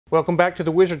Welcome back to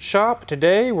the Wizard Shop.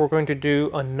 Today we're going to do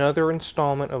another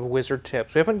installment of Wizard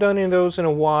Tips. We haven't done any of those in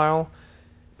a while,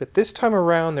 but this time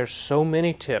around there's so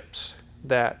many tips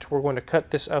that we're going to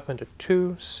cut this up into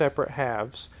two separate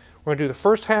halves. We're going to do the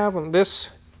first half on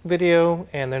this video,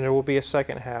 and then there will be a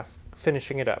second half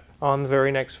finishing it up on the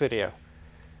very next video.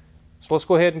 So let's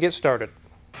go ahead and get started.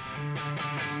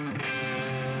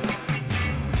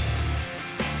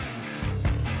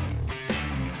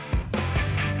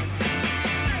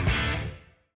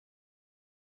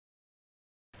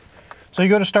 So you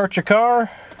go to start your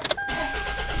car,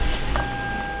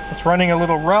 it's running a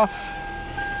little rough,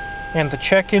 and the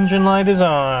check engine light is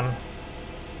on.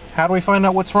 How do we find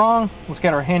out what's wrong? Let's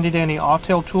get our handy dandy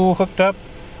Autel tool hooked up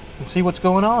and see what's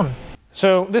going on.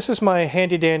 So this is my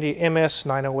handy dandy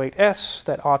MS908S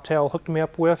that Autel hooked me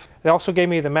up with. They also gave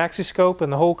me the maxi scope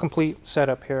and the whole complete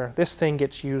setup here. This thing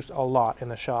gets used a lot in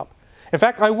the shop. In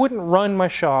fact, I wouldn't run my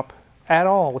shop at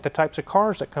all with the types of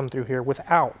cars that come through here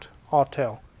without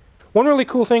Autel. One really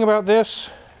cool thing about this,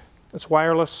 it's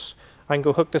wireless. I can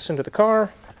go hook this into the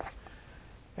car.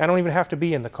 I don't even have to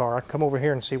be in the car. I can come over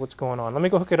here and see what's going on. Let me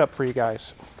go hook it up for you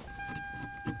guys.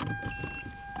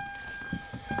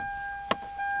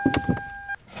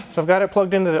 So I've got it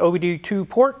plugged into the OBD2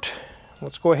 port.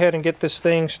 Let's go ahead and get this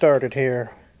thing started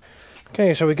here.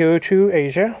 Okay, so we go to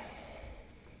Asia,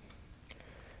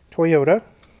 Toyota,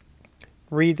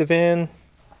 read the VIN,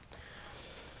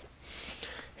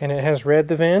 and it has read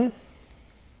the VIN.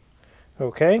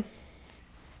 Okay.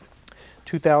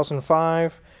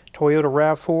 2005 Toyota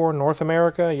RAV4 North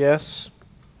America, yes.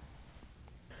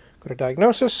 Go to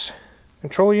Diagnosis,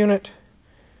 Control Unit,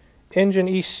 Engine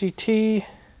ECT,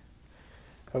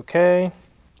 okay. And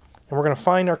we're going to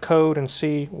find our code and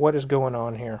see what is going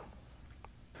on here.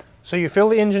 So you feel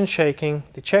the engine shaking,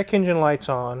 the check engine light's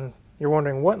on, you're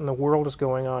wondering what in the world is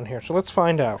going on here. So let's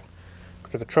find out. Go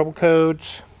to the trouble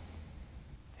codes.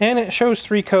 And it shows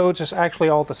 3 codes. It's actually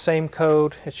all the same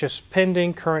code. It's just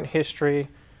pending current history.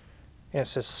 And it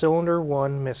says cylinder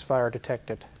 1 misfire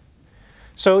detected.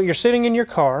 So you're sitting in your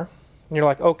car and you're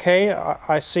like, okay,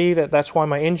 I see that that's why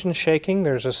my engine's shaking.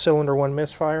 There's a cylinder 1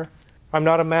 misfire. I'm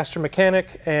not a master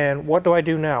mechanic, and what do I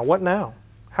do now? What now?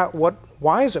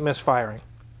 Why is it misfiring?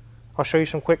 I'll show you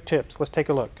some quick tips. Let's take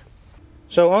a look.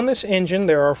 So on this engine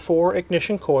there are 4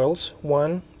 ignition coils,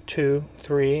 1, 2,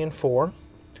 3, and 4.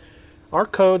 Our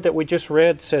code that we just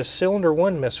read says cylinder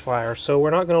 1 misfire, so we're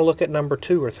not going to look at number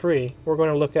 2 or 3. We're going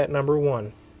to look at number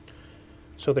 1.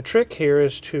 So the trick here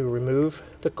is to remove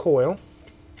the coil,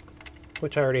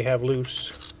 which I already have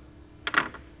loose.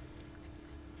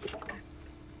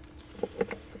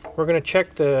 We're going to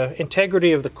check the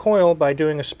integrity of the coil by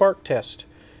doing a spark test.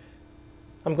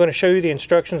 I'm going to show you the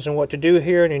instructions on what to do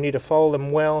here, and you need to follow them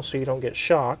well so you don't get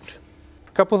shocked.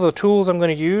 A couple of the tools I'm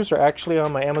going to use are actually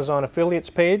on my Amazon affiliates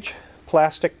page.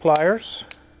 Plastic pliers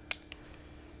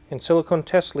and silicone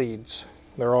test leads.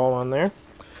 They're all on there.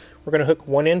 We're going to hook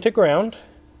one end to ground.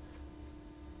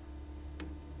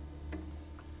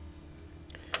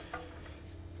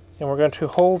 And we're going to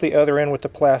hold the other end with the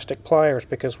plastic pliers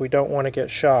because we don't want to get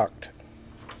shocked.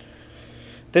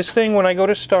 This thing, when I go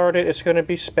to start it, it's going to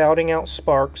be spouting out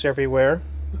sparks everywhere.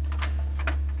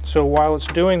 So while it's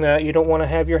doing that, you don't want to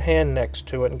have your hand next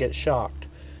to it and get shocked.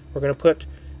 We're going to put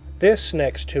this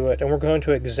next to it, and we're going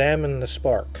to examine the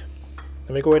spark.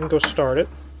 Let me go ahead and go start it.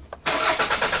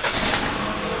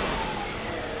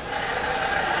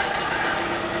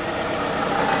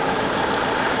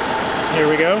 Here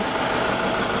we go.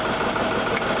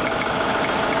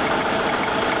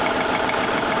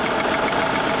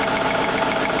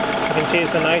 You can see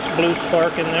it's a nice blue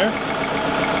spark in there.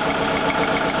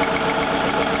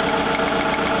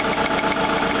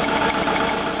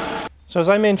 So as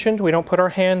I mentioned, we don't put our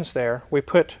hands there. We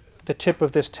put the tip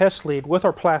of this test lead with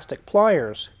our plastic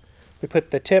pliers. We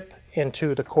put the tip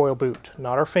into the coil boot,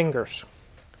 not our fingers.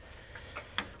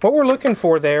 What we're looking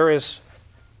for there is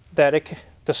that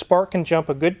the spark can jump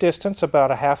a good distance,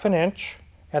 about a ½ an inch,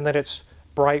 and that it's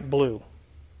bright blue.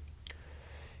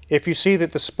 If you see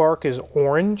that the spark is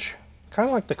orange, kind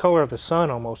of like the color of the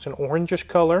sun almost, an orangish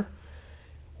color,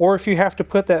 or if you have to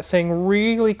put that thing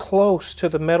really close to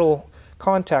the metal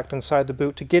contact inside the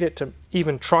boot to get it to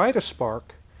even try to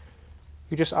spark,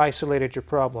 you just isolated your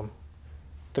problem.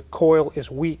 The coil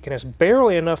is weak and has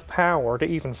barely enough power to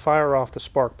even fire off the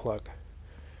spark plug.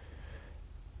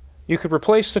 You could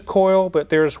replace the coil, but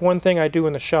there's one thing I do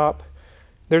in the shop.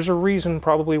 There's a reason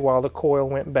probably why the coil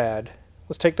went bad.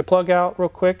 Let's take the plug out real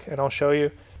quick and I'll show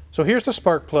you. So here's the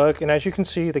spark plug, and as you can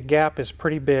see the gap is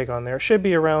pretty big on there. It should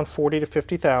be around 40 to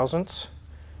 50 thousandths,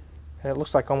 and it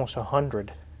looks like almost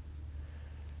 100.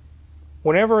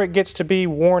 Whenever it gets to be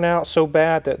worn out so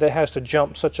bad that it has to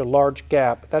jump such a large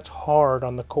gap, that's hard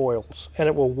on the coils, and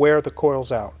it will wear the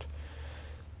coils out.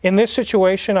 In this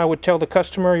situation, I would tell the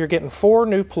customer you're getting 4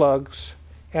 new plugs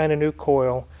and a new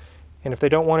coil, and if they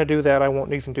don't want to do that, I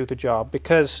won't even do the job,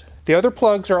 because the other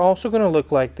plugs are also going to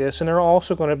look like this, and they're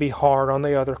also going to be hard on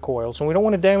the other coils, and we don't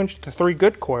want to damage the 3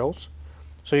 good coils.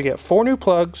 So you get 4 new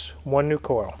plugs, 1 new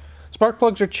coil. Spark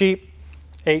plugs are cheap,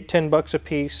 $8–10 bucks a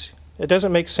piece. It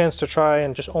doesn't make sense to try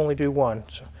and just only do one,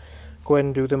 so go ahead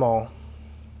and do them all.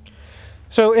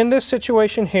 So in this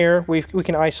situation here, we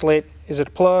can isolate, is it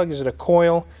a plug, is it a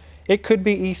coil? It could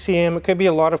be ECM, it could be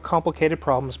a lot of complicated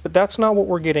problems, but that's not what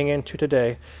we're getting into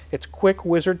today. It's quick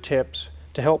wizard tips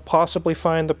to help possibly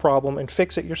find the problem and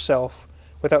fix it yourself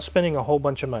without spending a whole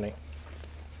bunch of money.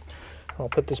 I'll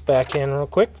put this back in real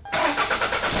quick.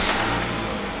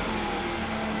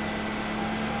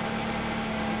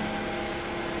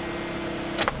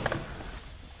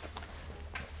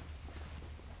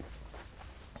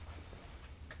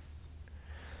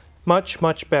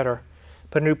 Much better.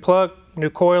 Put a new plug, new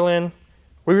coil in.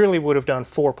 We really would have done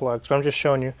 4 plugs, but I'm just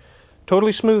showing you.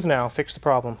 Totally smooth now, fixed the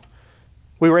problem.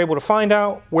 We were able to find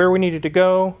out where we needed to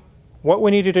go, what we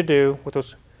needed to do with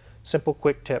those simple,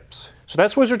 quick tips. So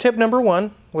that's wizard tip number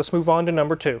 1. Let's move on to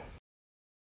number 2.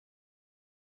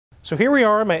 So here we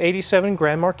are, my 87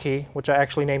 Grand Marquis, which I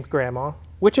actually named Grandma,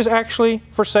 which is actually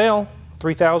for sale,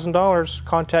 $3,000.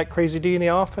 Contact Crazy D in the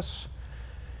office.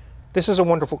 This is a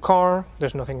wonderful car.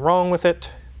 There's nothing wrong with it.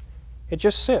 It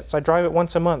just sits. I drive it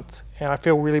once a month, and I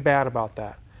feel really bad about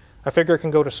that. I figure I can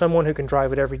go to someone who can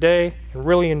drive it every day and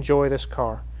really enjoy this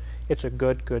car. It's a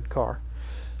good car.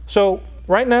 So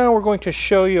right now we're going to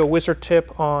show you a wizard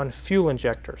tip on fuel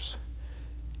injectors.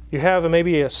 You have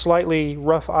maybe a slightly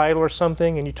rough idle or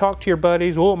something, and you talk to your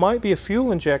buddies, well, it might be a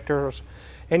fuel injector,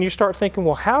 and you start thinking,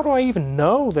 well, how do I even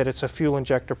know that it's a fuel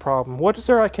injector problem? What is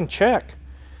there I can check?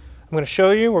 I'm going to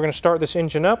show you. We're going to start this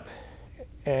engine up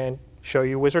and show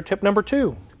you wizard tip number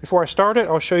 2. Before I start it,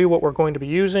 I'll show you what we're going to be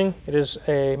using. It is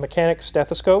a mechanic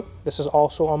stethoscope. This is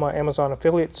also on my Amazon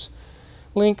affiliates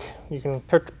link. You can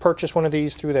purchase one of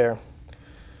these through there.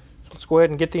 So let's go ahead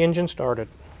and get the engine started.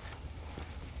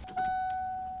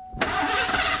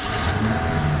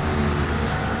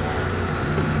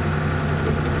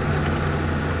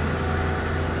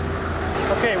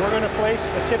 Okay, we're going to place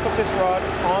the tip of this rod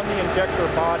on the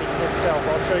injector body itself.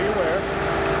 I'll show you where.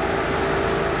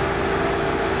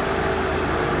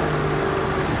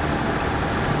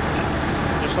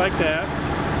 Just like that.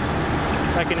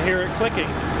 I can hear it clicking.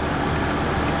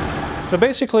 So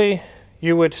basically,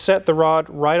 you would set the rod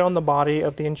right on the body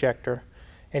of the injector,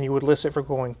 and you would listen for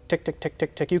going tick, tick, tick,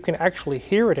 tick, tick. You can actually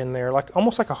hear it in there, like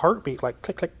almost like a heartbeat, like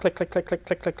click, click, click, click, click, click,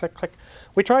 click, click, click, click.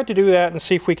 We tried to do that and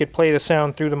see if we could play the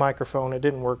sound through the microphone. It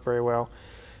didn't work very well.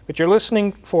 But you're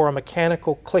listening for a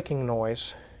mechanical clicking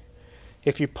noise.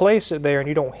 If you place it there and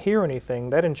you don't hear anything,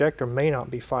 that injector may not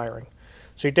be firing.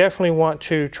 So you definitely want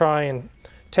to try and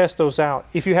test those out.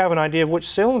 If you have an idea of which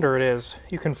cylinder it is,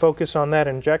 you can focus on that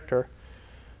injector,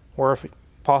 or if it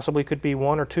possibly could be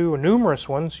 1 or 2 or numerous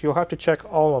ones, you'll have to check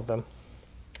all of them.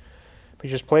 But you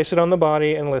just place it on the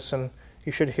body and listen.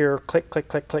 You should hear click, click,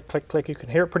 click, click, click, click. You can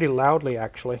hear it pretty loudly,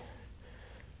 actually.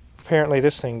 Apparently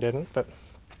this thing didn't, but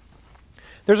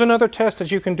there's another test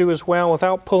that you can do as well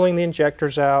without pulling the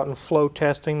injectors out and flow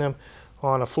testing them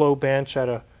on a flow bench at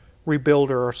a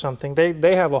rebuilder or something.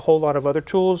 They have a whole lot of other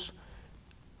tools.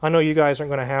 I know you guys aren't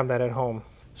going to have that at home.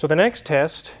 So the next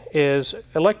test is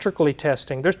electrically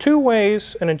testing. There's 2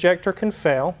 ways an injector can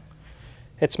fail.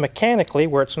 It's mechanically,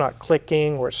 where it's not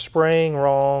clicking, or it's spraying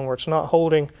wrong, or it's not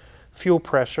holding fuel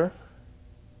pressure.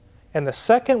 And the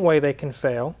second way they can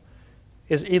fail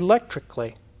is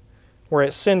electrically, where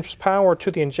it sends power to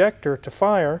the injector to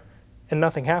fire and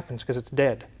nothing happens because it's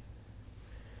dead.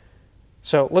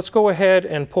 So let's go ahead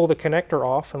and pull the connector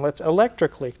off and let's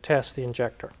electrically test the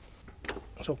injector.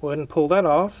 So go ahead and pull that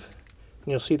off.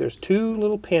 And you'll see there's 2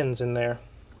 little pins in there.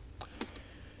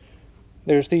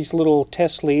 There's these little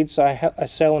test leads. I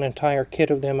sell an entire kit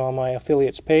of them on my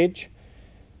affiliates page.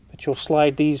 But you'll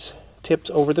slide these tips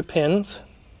over the pins.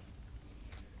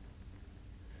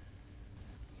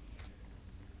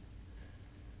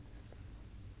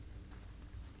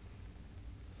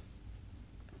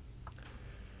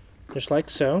 Just like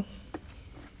so.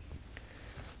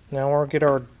 Now we'll get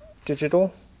our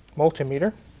digital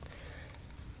multimeter.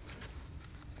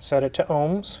 Set it to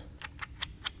ohms.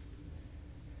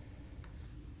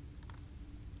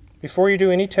 Before you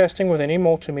do any testing with any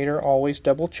multimeter, always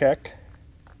double check.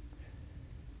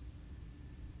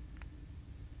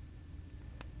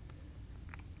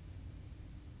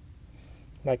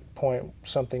 like point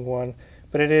something one,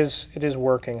 but it is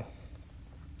working.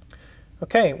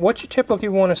 Okay, what you typically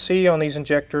want to see on these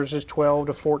injectors is 12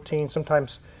 to 14,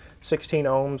 sometimes 16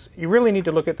 ohms. You really need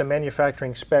to look at the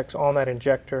manufacturing specs on that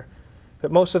injector,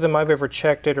 but most of them I've ever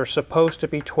checked it are supposed to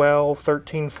be 12,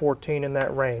 13, 14 in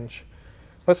that range.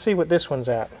 Let's see what this one's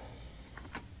at.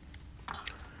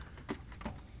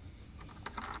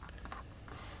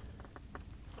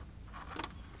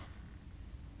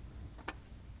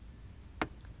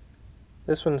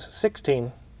 This one's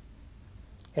 16,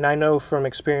 and I know from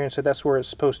experience that that's where it's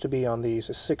supposed to be on these,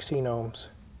 is 16 ohms.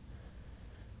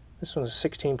 This one's a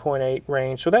 16.8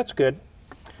 range, so that's good.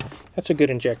 That's a good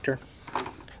injector.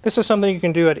 This is something you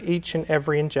can do at each and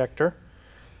every injector,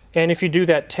 and if you do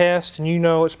that test and you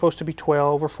know it's supposed to be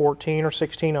 12 or 14 or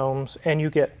 16 ohms and you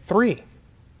get 3,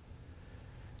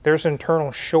 there's an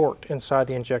internal short inside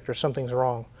the injector, something's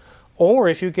wrong. Or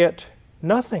if you get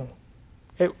nothing,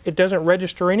 it doesn't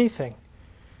register anything.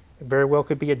 It very well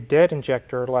could be a dead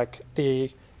injector, like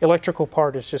the electrical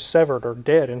part is just severed or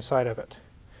dead inside of it.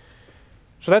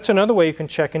 So that's another way you can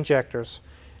check injectors.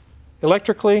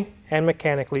 Electrically and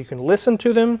mechanically. You can listen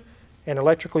to them and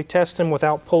electrically test them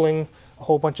without pulling a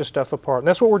whole bunch of stuff apart. And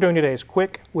that's what we're doing today, is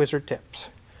quick wizard tips.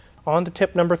 On to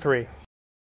tip number 3.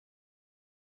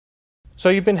 So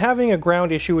you've been having a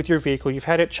ground issue with your vehicle. You've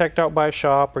had it checked out by a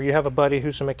shop, or you have a buddy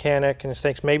who's a mechanic and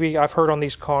thinks, maybe I've heard on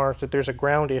these cars that there's a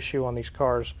ground issue on these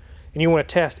cars, and you want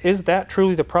to test, is that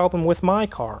truly the problem with my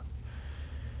car?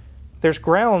 There's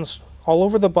grounds all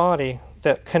over the body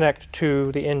that connect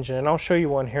to the engine, and I'll show you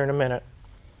one here in a minute.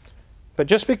 But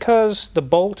just because the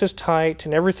bolt is tight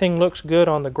and everything looks good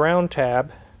on the ground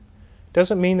tab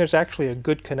doesn't mean there's actually a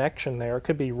good connection there. It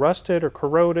could be rusted or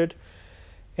corroded,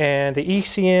 and the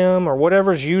ECM or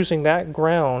whatever's using that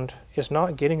ground is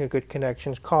not getting a good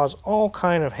connection. It causes all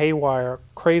kind of haywire,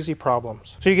 crazy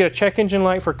problems. So you get a check engine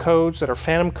light for codes that are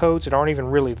phantom codes that aren't even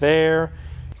really there.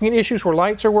 You get issues where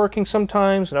lights are working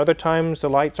sometimes, and other times the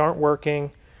lights aren't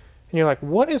working. And you're like,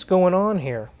 what is going on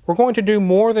here? We're going to do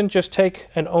more than just take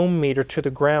an ohm meter to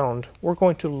the ground. We're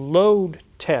going to load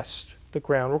test the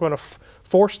ground. We're going to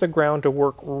force the ground to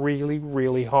work really,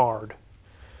 really hard.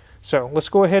 So let's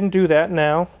go ahead and do that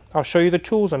now. I'll show you the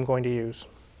tools I'm going to use.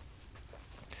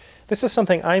 This is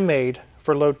something I made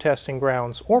for load testing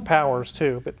grounds, or powers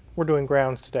too, but we're doing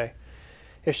grounds today.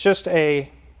 It's just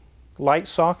a light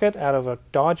socket out of a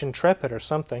Dodge Intrepid or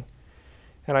something,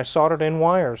 and I soldered in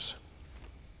wires.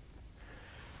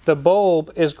 The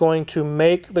bulb is going to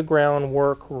make the ground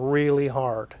work really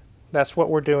hard. That's what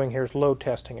we're doing here, is load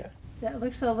testing it. That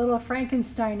looks a little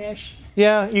Frankenstein-ish.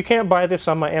 Yeah, you can't buy this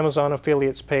on my Amazon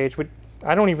affiliates page, but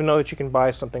I don't even know that you can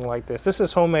buy something like this. This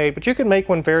is homemade, but you can make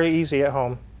one very easy at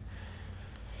home.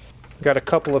 Got a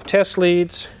couple of test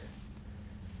leads,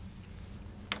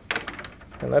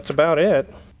 and that's about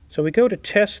it. So we go to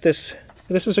test this.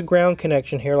 This is a ground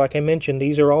connection here. Like I mentioned,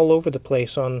 these are all over the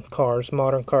place on cars,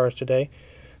 modern cars today.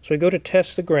 So we go to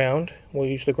test the ground. We'll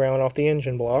use the ground off the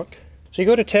engine block. So you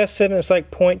go to test it, and it's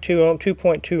like 0.2 ohm,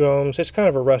 2.2 ohms. It's kind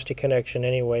of a rusty connection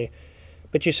anyway.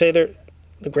 But you say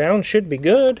the ground should be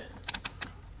good.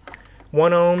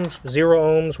 1 ohms, 0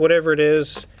 ohms, whatever it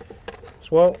is. So,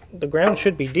 well, the ground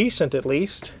should be decent at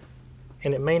least,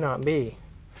 and it may not be.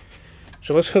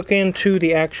 So let's hook into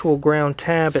the actual ground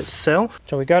tab itself.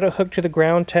 So we got it hooked to the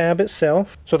ground tab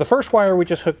itself. So the first wire we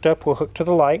just hooked up will hook to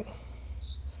the light,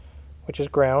 which is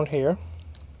ground here.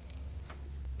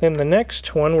 Then the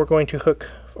next one we're going to hook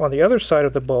on the other side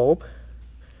of the bulb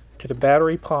to the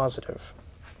battery positive.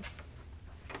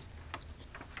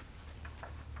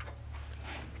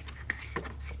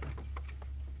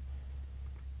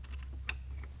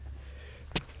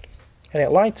 And it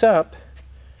lights up,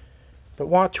 but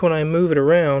watch when I move it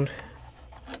around.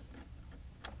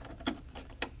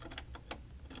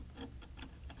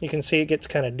 You can see it gets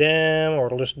kind of dim, or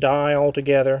it'll just die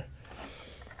altogether.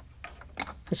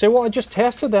 You say, well, I just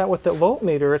tested that with the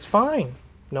voltmeter, it's fine.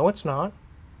 No, it's not.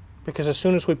 Because as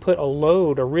soon as we put a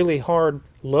load, a really hard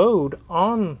load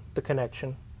on the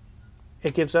connection,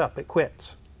 it gives up, it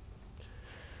quits.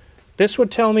 This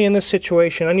would tell me in this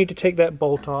situation, I need to take that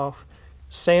bolt off,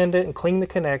 sand it and clean the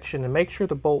connection, and make sure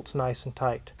the bolt's nice and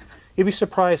tight. You'd be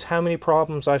surprised how many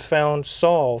problems I've found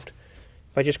solved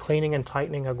by just cleaning and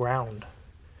tightening a ground.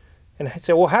 And I'd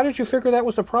say, well, how did you figure that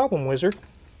was the problem, wizard?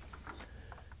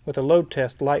 With a load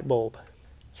test light bulb.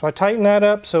 So I tighten that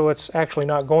up so it's actually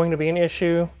not going to be an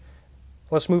issue.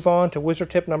 Let's move on to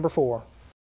wizard tip number 4.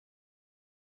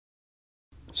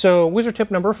 So wizard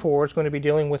tip number 4 is going to be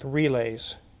dealing with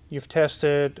relays. You've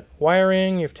tested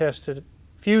wiring, you've tested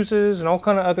fuses, and all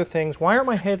kind of other things. Why aren't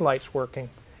my headlights working?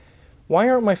 Why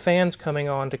aren't my fans coming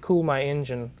on to cool my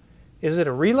engine? Is it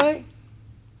a relay?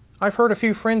 I've heard a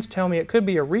few friends tell me it could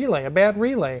be a relay, a bad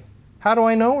relay. How do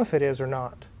I know if it is or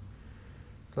not?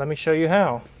 Let me show you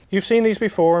how. You've seen these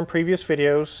before in previous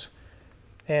videos,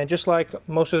 and just like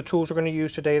most of the tools we're going to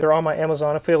use today, they're on my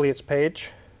Amazon affiliates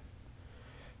page.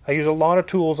 I use a lot of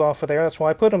tools off of there. That's why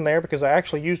I put them there, because I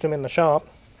actually used them in the shop.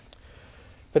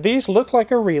 But these look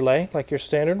like a relay, like your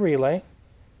standard relay,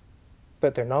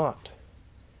 but they're not.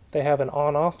 They have an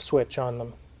on-off switch on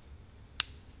them.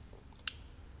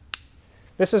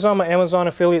 This is on my Amazon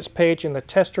affiliates page in the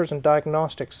testers and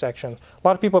diagnostics section. A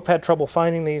lot of people have had trouble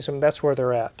finding these, and that's where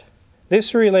they're at.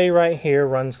 This relay right here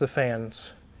runs the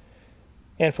fans.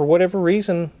 And for whatever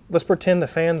reason, let's pretend the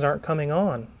fans aren't coming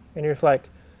on. And you're like,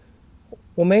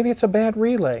 well, maybe it's a bad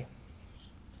relay.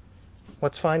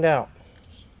 Let's find out.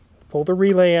 Pull the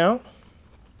relay out.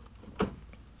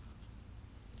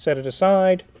 Set it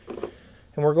aside.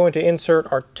 And we're going to insert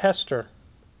our tester,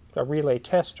 a relay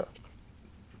tester.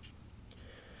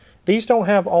 These don't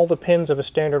have all the pins of a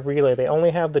standard relay. They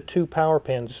only have the 2 power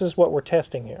pins. This is what we're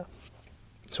testing here.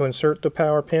 So insert the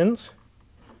power pins.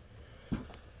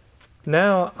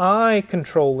 Now I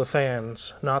control the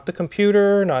fans, not the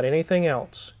computer, not anything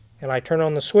else. And I turn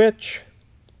on the switch.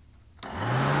 There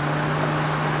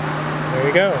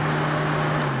you go.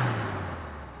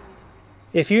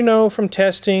 If you know from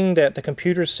testing that the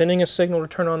computer is sending a signal to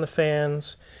turn on the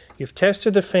fans, you've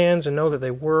tested the fans and know that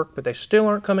they work, but they still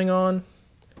aren't coming on,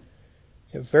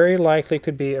 it very likely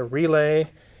could be a relay,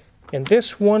 and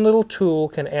this one little tool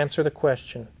can answer the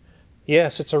question.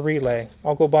 Yes, it's a relay.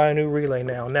 I'll go buy a new relay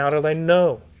now. Now that I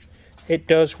know it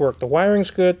does work. The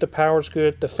wiring's good, the power's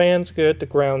good, the fan's good, the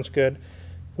ground's good.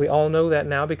 We all know that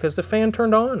now because the fan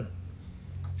turned on.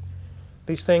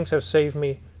 These things have saved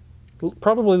me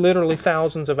probably literally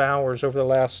thousands of hours over the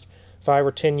last 5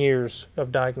 or 10 years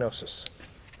of diagnosis.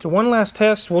 So one last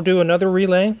test, we'll do another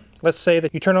relay. Let's say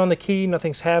that you turn on the key,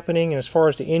 nothing's happening, and as far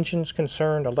as the engine's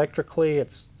concerned, electrically,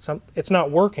 it's not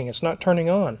working, it's not turning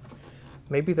on.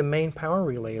 Maybe the main power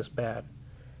relay is bad.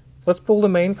 Let's pull the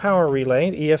main power relay,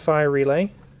 the EFI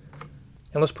relay,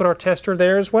 and let's put our tester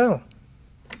there as well.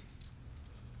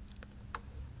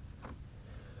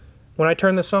 When I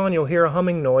turn this on, you'll hear a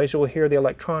humming noise. You'll hear the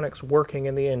electronics working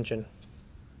in the engine.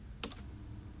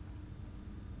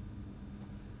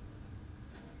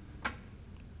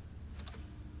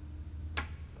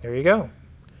 There you go.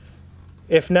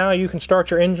 If now you can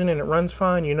start your engine and it runs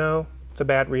fine, you know it's a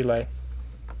bad relay.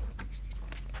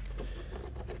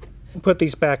 Put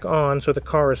these back on so the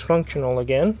car is functional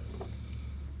again.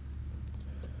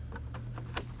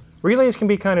 Relays can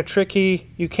be kind of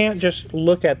tricky. You can't just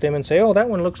look at them and say, oh, that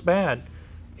one looks bad.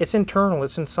 It's internal,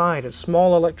 it's inside, it's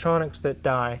small electronics that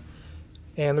die.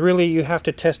 And really you have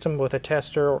to test them with a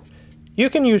tester.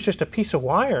 You can use just a piece of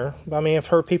wire. I mean, I've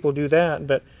heard people do that,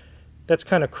 but that's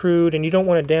kind of crude, and you don't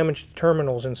want to damage the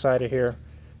terminals inside of here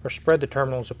or spread the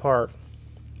terminals apart.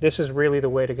 This is really the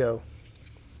way to go.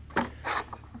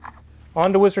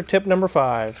 On to wizard tip number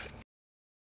 5.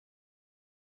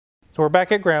 So we're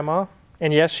back at Grandma,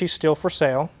 and yes, she's still for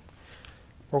sale.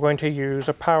 We're going to use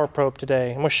a power probe today.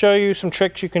 I'm going to show you some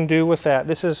tricks you can do with that.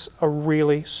 This is a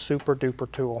really super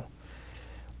duper tool.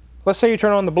 Let's say you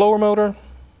turn on the blower motor,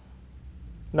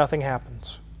 nothing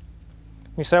happens.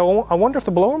 You say, well, I wonder if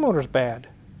the blower motor is bad.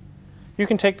 You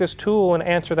can take this tool and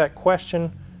answer that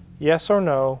question, yes or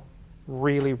no,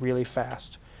 really, really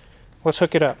fast. Let's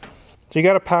hook it up. So you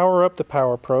got to power up the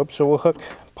power probe. So we'll hook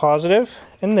positive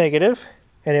and negative,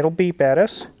 and it'll beep at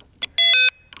us.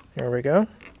 There we go.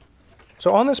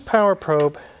 So on this power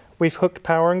probe, we've hooked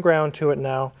power and ground to it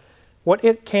now. What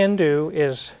it can do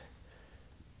is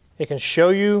it can show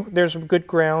you there's good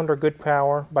ground or good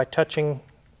power by touching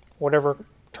whatever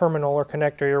terminal or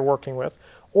connector you're working with,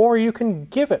 or you can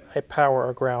give it a power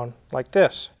or ground like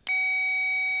this.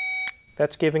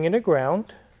 That's giving it a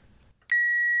ground,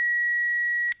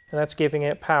 and that's giving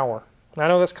it power. I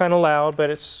know that's kind of loud, but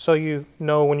it's so you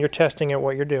know when you're testing it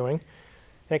what you're doing.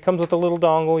 And it comes with a little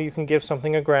dongle. You can give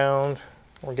something a ground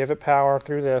or give it power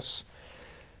through this.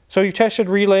 So you've tested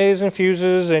relays and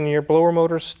fuses and your blower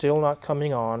motor's still not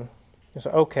coming on. You say,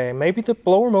 okay, maybe the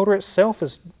blower motor itself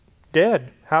is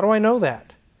dead. How do I know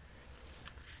that?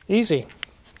 Easy.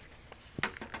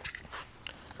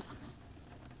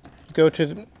 Go to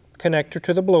the connector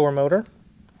to the blower motor.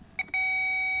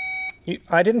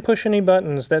 I didn't push any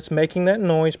buttons. That's making that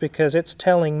noise because it's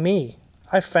telling me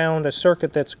I found a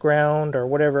circuit that's ground or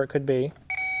whatever it could be.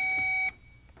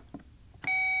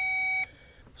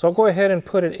 So I'll go ahead and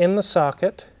put it in the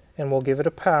socket and we'll give it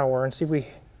a power and see if we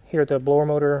hear the blower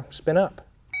motor spin up.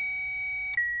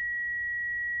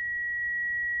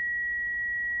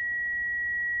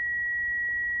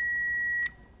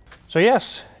 So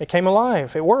yes, it came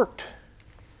alive. It worked.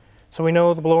 So we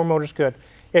know the blower motor's good.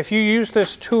 If you use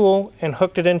this tool and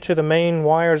hooked it into the main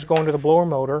wires going to the blower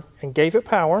motor and gave it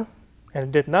power and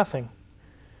it did nothing,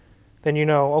 then you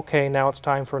know, okay, now it's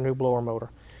time for a new blower motor.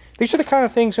 These are the kind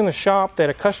of things in the shop that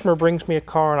a customer brings me a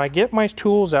car and I get my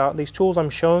tools out, these tools I'm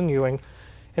showing you, and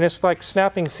it's like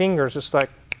snapping fingers. It's like,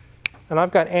 and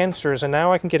I've got answers, and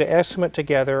now I can get an estimate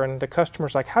together, and the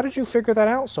customer's like, how did you figure that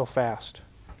out so fast?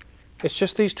 It's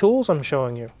just these tools I'm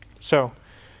showing you. So,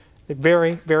 the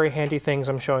very, very handy things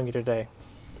I'm showing you today.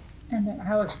 And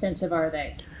how expensive are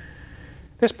they?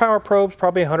 This power probe's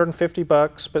probably 150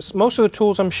 bucks, but most of the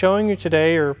tools I'm showing you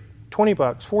today are 20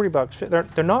 bucks, 40 bucks.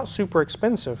 They're not super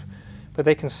expensive, but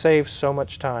they can save so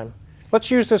much time.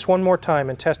 Let's use this one more time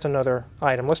and test another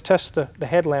item. Let's test the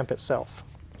headlamp itself.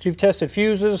 So you've tested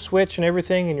fuses, switch, and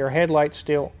everything, and your headlights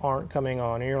still aren't coming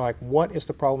on. And you're like, what is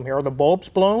the problem here? Are the bulbs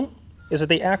blown? Is it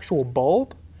the actual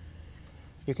bulb?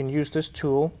 You can use this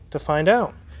tool to find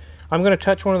out. I'm going to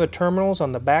touch one of the terminals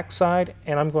on the back side,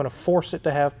 and I'm going to force it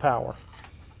to have power.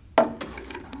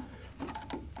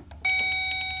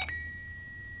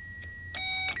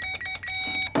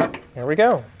 There we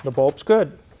go. The bulb's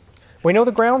good. We know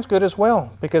the ground's good as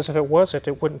well, because if it wasn't,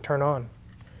 it wouldn't turn on.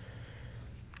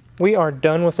 We are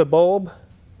done with the bulb.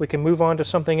 We can move on to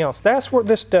something else. That's what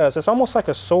this does. It's almost like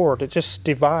a sword. It just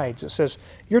divides. It says,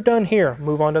 you're done here.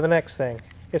 Move on to the next thing.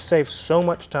 It saves so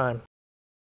much time.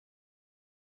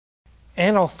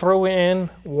 And I'll throw in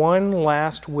one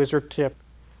last wizard tip.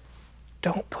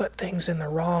 Don't put things in the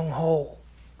wrong hole.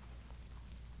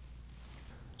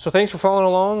 So thanks for following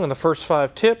along on the first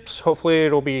 5 tips. Hopefully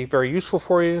it'll be very useful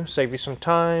for you, save you some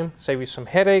time, save you some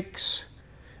headaches.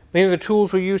 Many of the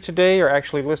tools we use today are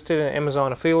actually listed in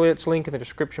Amazon affiliates, link in the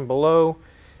description below.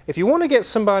 If you want to get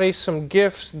somebody some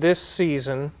gifts this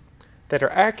season that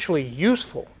are actually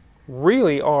useful,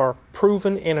 really are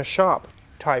proven in a shop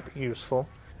type useful,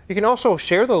 you can also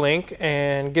share the link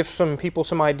and give some people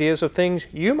some ideas of things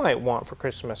you might want for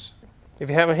Christmas. If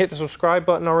you haven't hit the subscribe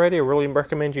button already, I really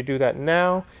recommend you do that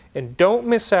now. And don't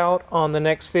miss out on the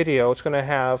next video. It's going to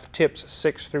have tips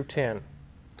 6 through 10.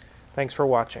 Thanks for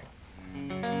watching.